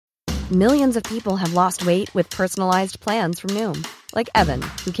Millions of people have lost weight with personalized plans from Noom. Like Evan,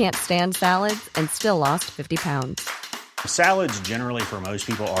 who can't stand salads and still lost 50 pounds. Salads generally for most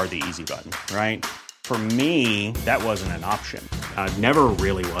people are the easy button, right? For me, that wasn't an option. I never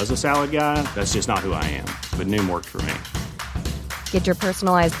really was a salad guy. That's just not who I am. But Noom worked for me. Get your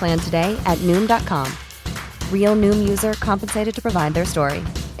personalized plan today at Noom.com. Real Noom user compensated to provide their story.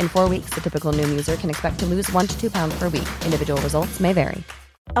 In 4 weeks, the typical Noom user can expect to lose 1 to 2 pounds per week. Individual results may vary.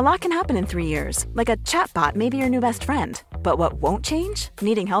 A lot can happen in 3 years, like a chatbot may be your new best friend. But what won't change?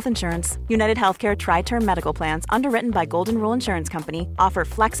 Needing health insurance. United Healthcare Tri-Term Medical Plans, underwritten by Golden Rule Insurance Company, offer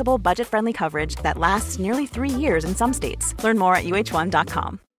flexible, budget-friendly coverage that lasts nearly 3 years in some states. Learn more at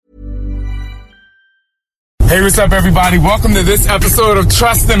uh1.com. Hey, what's up, everybody? Welcome to this episode of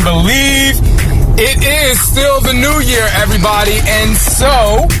Trust and Believe. It is still the new year, everybody, and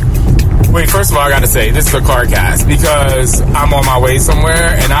so... Wait, first of all, I gotta say, this is a CarCast because I'm on my way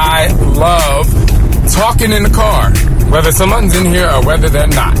somewhere and I love talking in the car, whether someone's in here or whether they're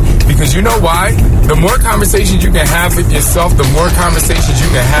not. Because you know why? The more conversations you can have with yourself, the more conversations you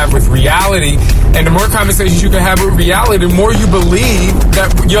can have with reality. And the more conversations you can have with reality, the more you believe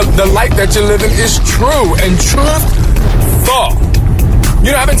that the life that you're living is true and truthful.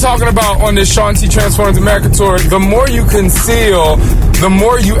 You know, I've been talking about on this Sean T. Transforms America tour, the more you conceal, the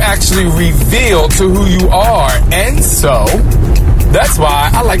more you actually reveal to who you are. And so, that's why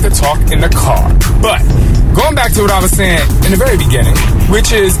I like to talk in the car. But, going back to what I was saying in the very beginning,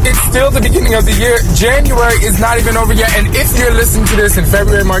 which is, it's still the beginning of the year. January is not even over yet. And if you're listening to this in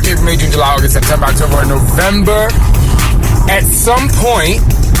February, March, April, May, June, July, August, September, October, and November, at some point,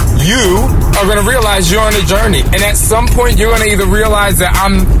 you are going to realize you're on a journey. And at some point, you're going to either realize that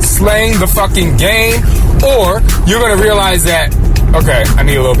I'm slaying the fucking game, or you're going to realize that, okay, I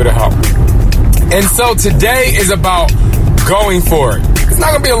need a little bit of help. And so today is about going for it. It's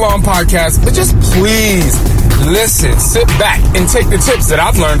not going to be a long podcast, but just please listen, sit back, and take the tips that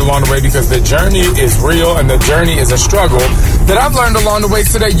I've learned along the way, because the journey is real and the journey is a struggle that I've learned along the way,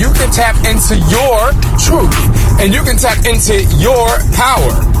 so that you can tap into your truth and you can tap into your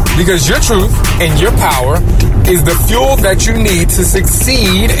power. Because your truth and your power is the fuel that you need to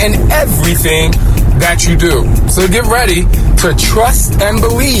succeed in everything that you do. So get ready to trust and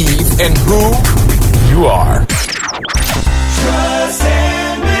believe in who you are. Trust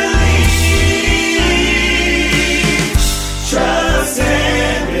and believe. Trust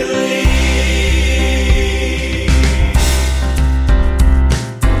and believe.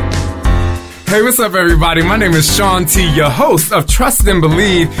 Hey, what's up, everybody? My name is Sean T., your host of Trust and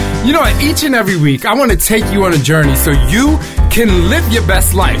Believe. You know, each and every week, I want to take you on a journey so you can live your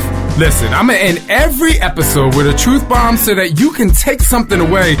best life. Listen, I'm going to end every episode with a truth bomb so that you can take something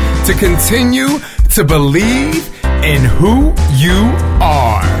away to continue to believe in who you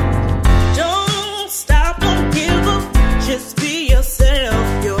are. Don't stop, don't give up, just be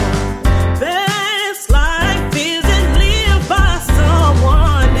yourself. Your best life isn't lived by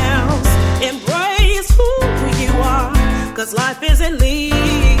someone else. Embrace who you are, 'cause life isn't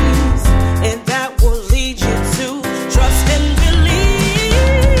leaves, and that will lead you to trust and believe.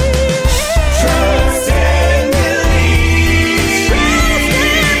 Trust and believe.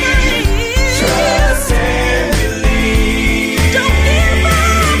 Trust and believe. Don't give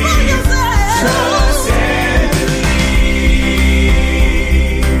up on yourself. Trust and believe.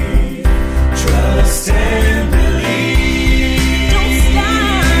 Trust and believe. Don't stop.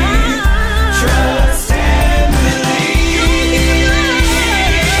 Trust and believe.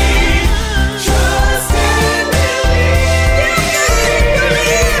 Trust and believe.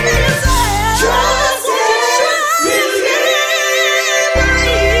 Believe in yourself. Trust and believe.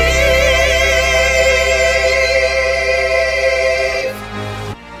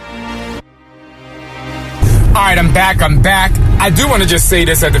 All right, I'm back. I do want to just say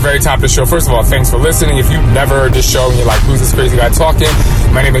this at the very top of the show. First of all, thanks for listening. If you've never heard this show and you're like, who's this crazy guy talking?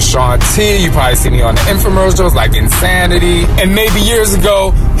 My name is Sean T. You probably see me on the infomercials like Insanity and maybe years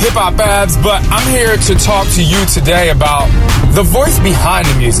ago, Hip Hop Abs. But I'm here to talk to you today about the voice behind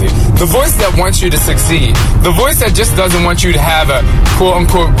the music, the voice that wants you to succeed, the voice that just doesn't want you to have a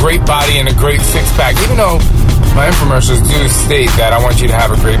quote-unquote great body and a great six-pack, even though my infomercials do state that I want you to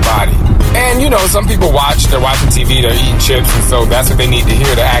have a great body. And, you know, some people they're watching TV, they're eating chips, and so that's what they need to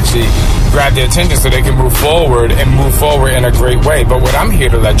hear to actually grab their attention so they can move forward in a great way. But what I'm here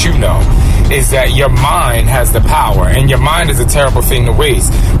to let you know is that your mind has the power, and your mind is a terrible thing to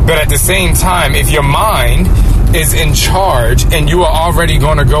waste. But at the same time, if your mind is in charge and you are already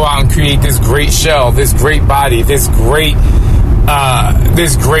going to go out and create this great shell, this great body, this great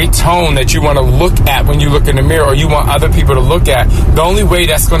this great tone that you want to look at when you look in the mirror, or you want other people to look at. The only way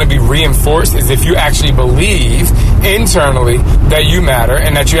that's going to be reinforced is if you actually believe internally that you matter,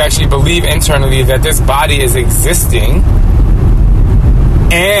 and that you actually believe internally that this body is existing,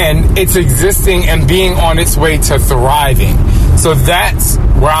 and it's existing and being on its way to thriving. So that's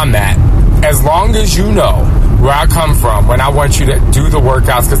where I'm at. As long as you know where I come from when I want you to do the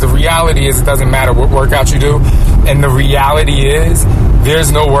workouts, because the reality is it doesn't matter what workout you do, and the reality is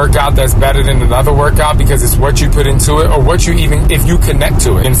there's no workout that's better than another workout, because it's what you put into it, or what you even, if you connect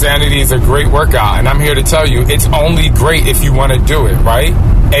to it. Insanity is a great workout, and I'm here to tell you it's only great if you want to do it, right?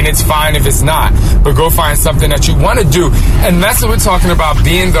 And it's fine if it's not, but go find something that you want to do. And that's what we're talking about,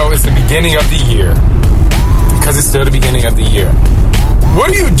 being though it's the beginning of the year, because it's still the beginning of the year. What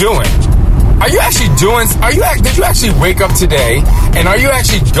are you doing? Are you actually doing, did you actually wake up today, and are you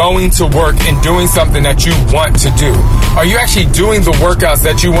actually going to work and doing something that you want to do? Are you actually doing the workouts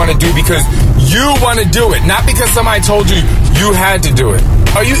that you want to do because you want to do it, not because somebody told you you had to do it?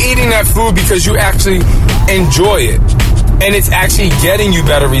 Are you eating that food because you actually enjoy it, and it's actually getting you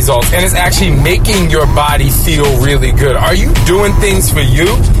better results, and it's actually making your body feel really good? Are you doing things for you?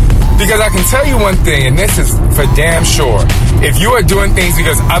 Because I can tell you one thing, and this is for damn sure. If you are doing things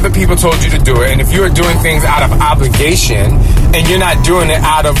because other people told you to do it, and if you are doing things out of obligation, and you're not doing it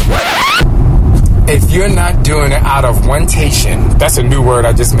out of... If you're not doing it out of wantation, that's a new word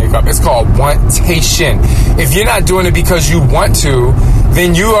I just make up. It's called wantation. If you're not doing it because you want to,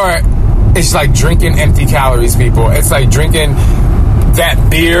 then you are... It's like drinking empty calories, people. It's like drinking that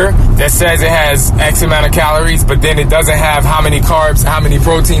beer that says it has X amount of calories, but then it doesn't have how many carbs, how many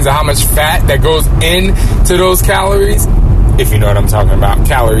proteins, or how much fat that goes into those calories. If you know what I'm talking about,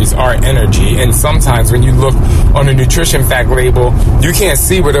 calories are energy. And sometimes when you look on a nutrition fact label, you can't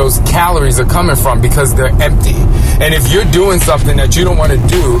see where those calories are coming from because they're empty. And if you're doing something that you don't want to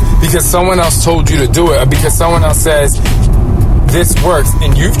do because someone else told you to do it, or because someone else says this works,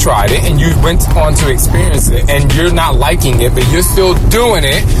 and you've tried it and you went on to experience it and you're not liking it, but you're still doing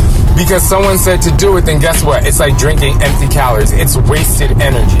it because someone said to do it, then guess what? It's like drinking empty calories. It's wasted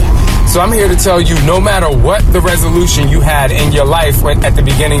energy. So I'm here to tell you, no matter what the resolution you had in your life at the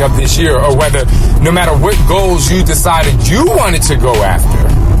beginning of this year, or whether no matter what goals you decided you wanted to go after,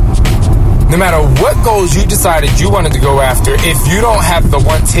 no matter what goals you decided you wanted to go after, if you don't have the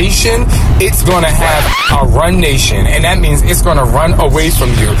wantation, it's going to have a run nation. And that means it's going to run away from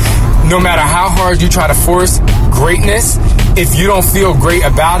you. No matter how hard you try to force greatness, if you don't feel great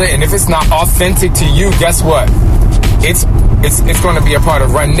about it, and if it's not authentic to you, guess what? It's going to be a part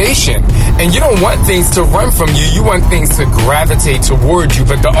of Run Nation. And you don't want things to run from you. You want things to gravitate toward you.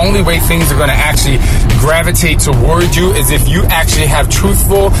 But the only way things are going to actually gravitate toward you is if you actually have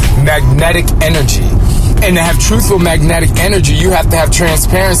truthful magnetic energy. And to have truthful magnetic energy, you have to have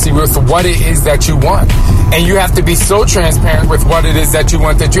transparency with what it is that you want. And you have to be so transparent with what it is that you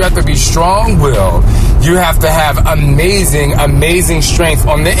want that you have to be strong-willed. You have to have amazing, amazing strength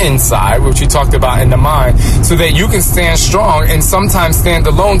on the inside, which we talked about in the mind, so that you can stand strong and sometimes stand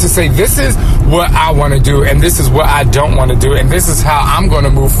alone to say, this is what I want to do, and this is what I don't want to do, and this is how I'm going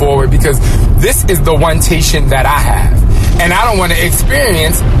to move forward, because this is the wantation that I have. And I don't want to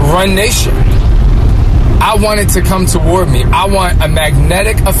experience Run Nation. I want it to come toward me. I want a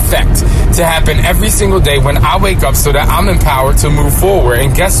magnetic effect to happen every single day when I wake up, so that I'm empowered to move forward.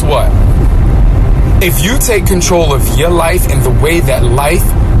 And guess what? If you take control of your life in the way that life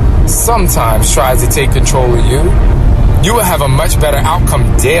sometimes tries to take control of you, you will have a much better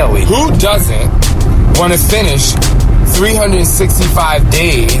outcome daily. Who doesn't want to finish 365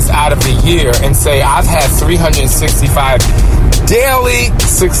 days out of the year and say, I've had 365 daily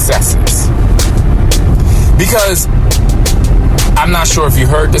successes? Because I'm not sure if you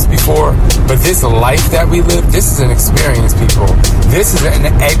heard this before, but this life that we live, this is an experience, people. This is an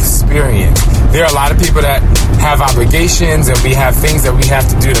experience. There are a lot of people that have obligations, and we have things that we have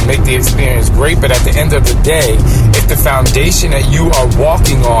to do to make the experience great. But at the end of the day, if the foundation that you are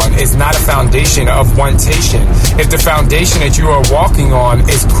walking on is not a foundation of wantation, if the foundation that you are walking on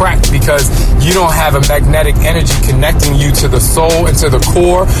is cracked because you don't have a magnetic energy connecting you to the soul and to the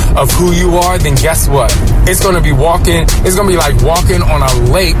core of who you are, then guess what? It's going to be like walking on a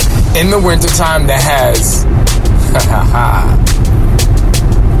lake in the wintertime that has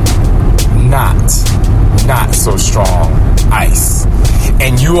not so strong ice.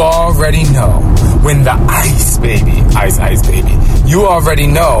 And you already know when the ice, baby, ice, baby, you already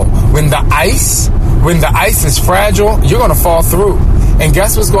know when the ice is fragile, you're going to fall through. And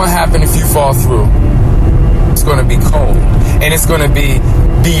guess what's going to happen if you fall through? It's going to be cold, and it's going to be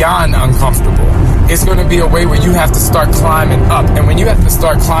beyond uncomfortable. it's going to be a way where you have to start climbing up. And when you have to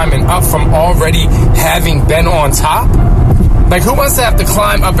start climbing up from already having been on top, like, who wants to have to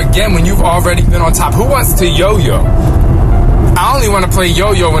climb up again when you've already been on top? Who wants to yo-yo? I only want to play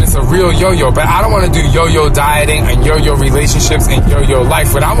yo-yo when it's a real yo-yo, but I don't want to do yo-yo dieting and yo-yo relationships and yo-yo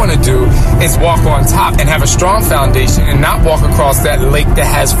life. What I want to do is walk on top and have a strong foundation and not walk across that lake that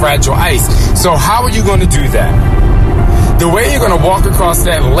has fragile ice. So how are you going to do that? The way you're going to walk across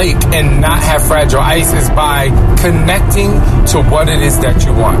that lake and not have fragile ice is by connecting to what it is that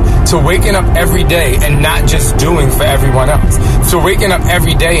you want. To waking up every day and not just doing for everyone else. To waking up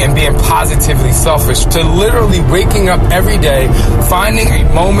every day and being positively selfish. To literally waking up every day, finding a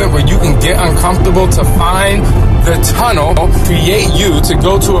moment where you can get uncomfortable, to find the tunnel, create you to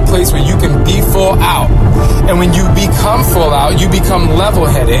go to a place where you can be full out. And when you become full out, you become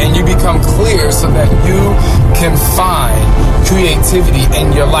level-headed and you become clear so that you can find creativity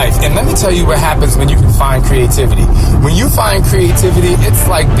in your life. And let me tell you what happens when you can find creativity. When you find creativity, it's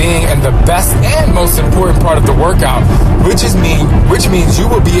like being in the best and most important part of the workout, which means you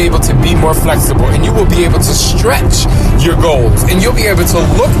will be able to be more flexible and you will be able to stretch your goals and you'll be able to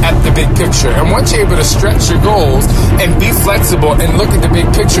look at the big picture. And once you're able to stretch your goals and be flexible and look at the big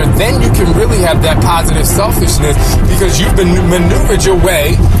picture, then you can really have that positive selfishness because you've been maneuvered your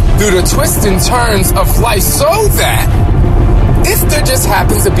way through the twists and turns of life so that if there just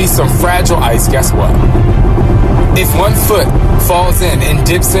happens to be some fragile ice, guess what? If one foot falls in and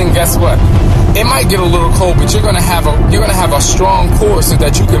dips in, guess what? It might get a little cold, but you're gonna have a strong core so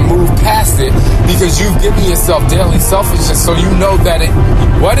that you can move past it because you've given yourself daily selfishness, so you know that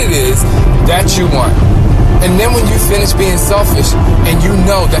what it is that you want. And then when you finish being selfish and you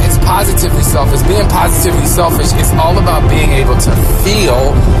know that it's positively selfish, being positively selfish is all about being able to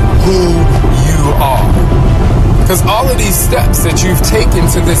feel who you are. Because all of these steps that you've taken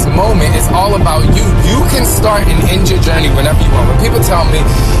to this moment is all about you. You can start and end your journey whenever you want. When people tell me,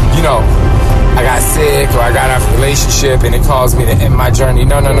 you know, I got sick or I got out of a relationship and it caused me to end my journey.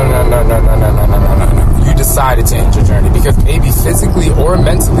 No. You decided to end your journey because maybe physically or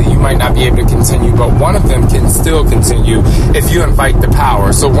mentally you might not be able to continue, but one of them can still continue if you invite the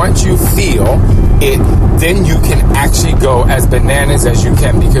power. So once you feel it, then you can actually go as bananas as you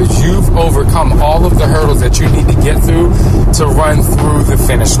can because you've overcome all of the hurdles that you need to get through to run through the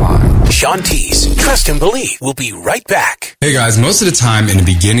finish line. Sean T's Trust and Believe. We'll be right back. Hey guys, most of the time in the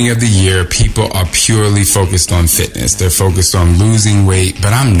beginning of the year, people are purely focused on fitness. They're focused on losing weight,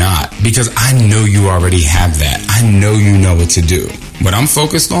 but I'm not because I know you already have that. I know you know what to do. What I'm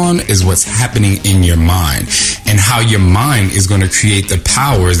focused on is what's happening in your mind and how your mind is going to create the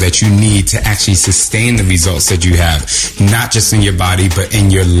powers that you need to actually sustain the results that you have, not just in your body, but in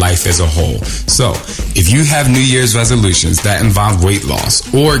your life as a whole. So if you have New Year's resolutions that involve weight loss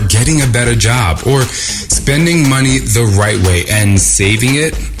or getting a better job or spending money the right way and saving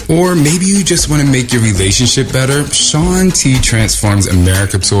it, or maybe you just want to make your relationship better, Sean T Transforms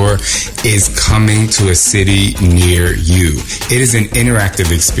America Tour is coming to a city near you. It is an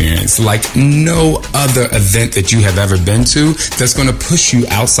interactive experience like no other event that you have ever been to that's going to push you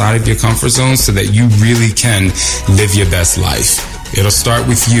outside of your comfort zone so that you really can live your best life. It'll start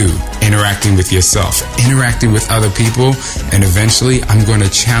with you interacting with yourself, interacting with other people, and eventually I'm going to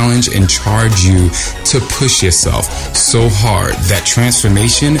challenge and charge you to push yourself so hard that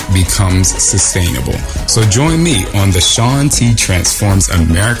transformation becomes sustainable. So join me on the Sean T Transforms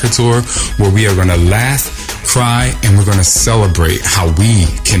America Tour, where we are going to laugh, cry, and we're going to celebrate how we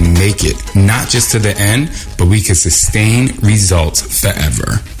can make it, not just to the end, but we can sustain results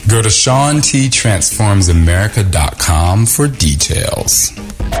forever. Go to SeanTTransformsAmerica.com for details.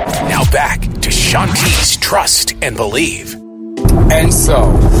 Now back to Sean T's Trust and Believe. And so,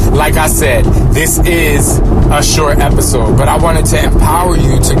 like I said, this is a short episode, but I wanted to empower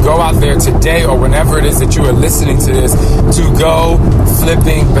you to go out there today or whenever it is that you are listening to this, to go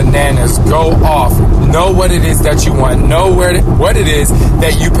flipping bananas, go off, know what it is that you want, know what it is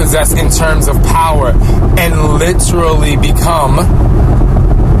that you possess in terms of power, and literally become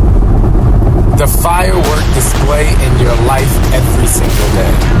the firework display in your life every single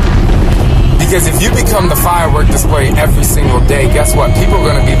day. Because if you become the firework display every single day, guess what? People are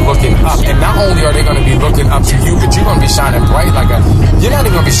going to be looking up. And not only are they going to be looking up to you, but you're going to be shining bright you're not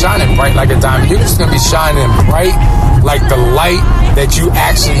even going to be shining bright like a diamond. You're just going to be shining bright like the light that you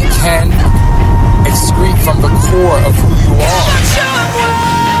actually can excrete from the core of who you are.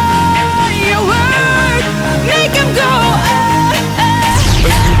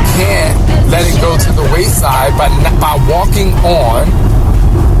 But you can't let it go to the wayside by walking on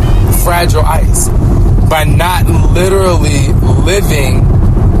fragile ice, by not literally living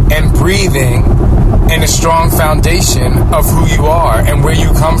and breathing and a strong foundation of who you are and where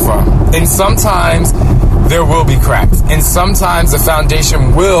you come from. And sometimes there will be cracks. And sometimes the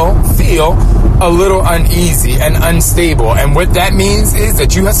foundation will feel a little uneasy and unstable. And what that means is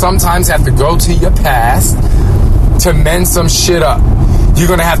that you sometimes have to go to your past to mend some shit up. You're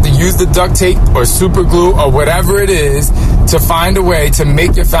going to have to use the duct tape or super glue or whatever it is to find a way to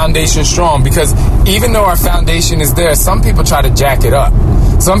make your foundation strong. Because even though our foundation is there, some people try to jack it up.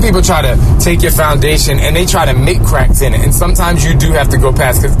 Some people try to take your foundation and they try to make cracks in it. And sometimes you do have to go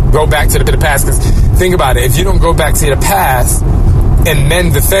back to the past. Because think about it. If you don't go back to the past and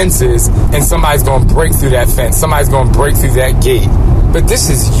mend the fences, and somebody's going to break through that fence. Somebody's going to break through that gate. But this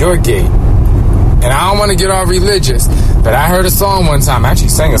is your gate. And I don't want to get all religious, but I heard a song one time. I actually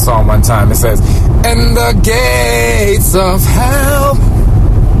sang a song one time. It says, "And the gates of hell."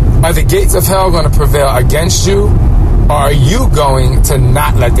 Are the gates of hell going to prevail against you? Or are you going to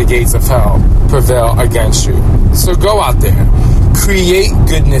not let the gates of hell prevail against you? So go out there. Create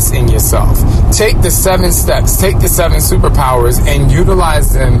goodness in yourself. Take the 7 steps. Take the 7 superpowers and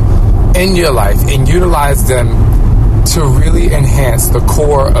utilize them in your life. And utilize them to really enhance the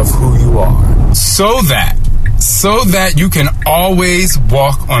core of who you are. So that you can always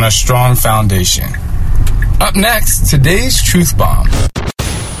walk on a strong foundation. Up next, today's Truth Bomb.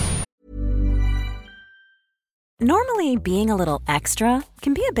 Normally, being a little extra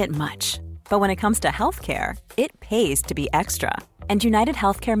can be a bit much. But when it comes to healthcare, it pays to be extra. And United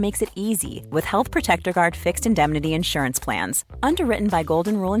Healthcare makes it easy with Health Protector Guard fixed indemnity insurance plans. Underwritten by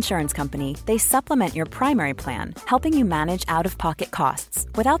Golden Rule Insurance Company, they supplement your primary plan, helping you manage out-of-pocket costs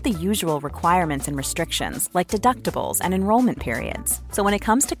without the usual requirements and restrictions like deductibles and enrollment periods. So when it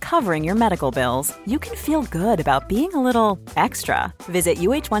comes to covering your medical bills, you can feel good about being a little extra. Visit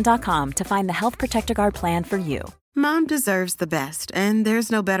uh1.com to find the Health Protector Guard plan for you. Mom deserves the best, and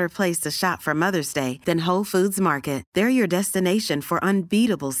there's no better place to shop for Mother's Day than Whole Foods Market. They're your destination for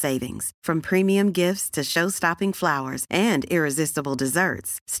unbeatable savings, from premium gifts to show-stopping flowers and irresistible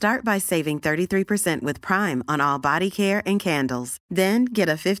desserts. Start by saving 33% with Prime on all body care and candles. Then get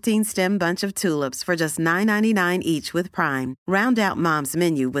a 15-stem bunch of tulips for just $9.99 each with Prime. Round out Mom's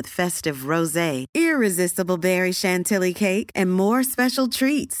menu with festive rosé, irresistible berry chantilly cake, and more special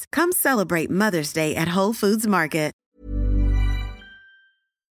treats. Come celebrate Mother's Day at Whole Foods Market.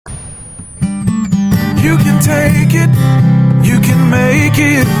 You can take it, you can make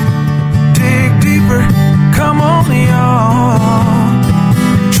it. Dig deeper, come on, y'all.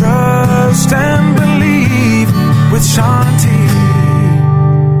 Trust and believe with Shanti.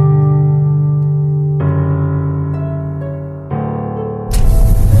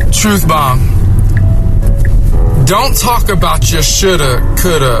 Truth Bomb. Don't talk about your shoulda,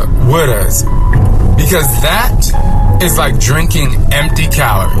 coulda, wouldas, because that is like drinking empty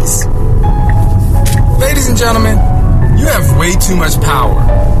calories. Ladies and gentlemen, you have way too much power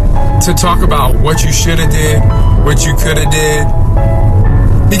to talk about what you shoulda did, what you coulda did,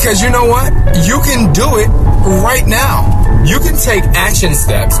 because you know what? You can do it right now. You can take action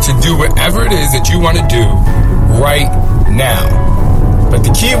steps to do whatever it is that you want to do right now. But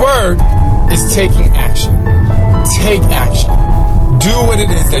the key word is taking action. Take action. Do what it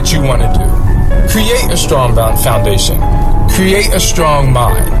is that you want to do. Create a strong foundation. Create a strong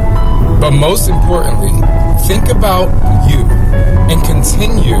mind. But most importantly, think about you and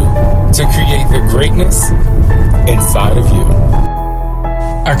continue to create the greatness inside of you.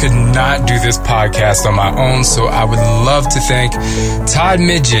 I could not do this podcast on my own, so I would love to thank Todd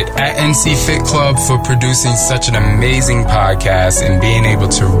Midget at NC Fit Club for producing such an amazing podcast and being able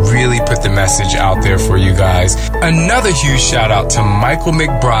to really put the message out there for you guys. Another huge shout out to Michael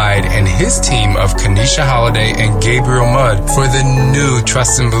McBride and his team of Kanisha Holiday and Gabriel Mudd for the new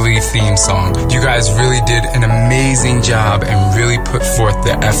Trust and Believe theme song. You guys really did an amazing job and really put forth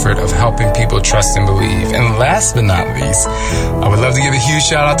the effort of helping people trust and believe. And last but not least, I would love to give a huge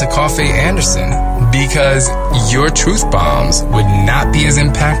shout out to Coffee Anderson, because your truth bombs would not be as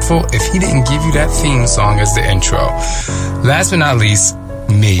impactful if he didn't give you that theme song as the intro. Last but not least,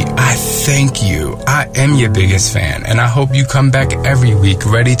 me. I thank you. I am your biggest fan, and I hope you come back every week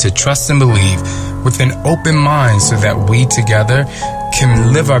ready to trust and believe with an open mind so that we together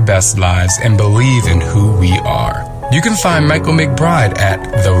can live our best lives and believe in who we are. You can find Michael McBride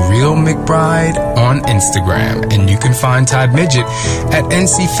at The Real McBride on Instagram, and you can find Todd Midget at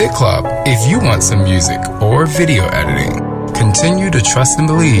NC Fit Club if you want some music or video editing. Continue to trust and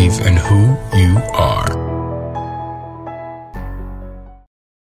believe in who you are.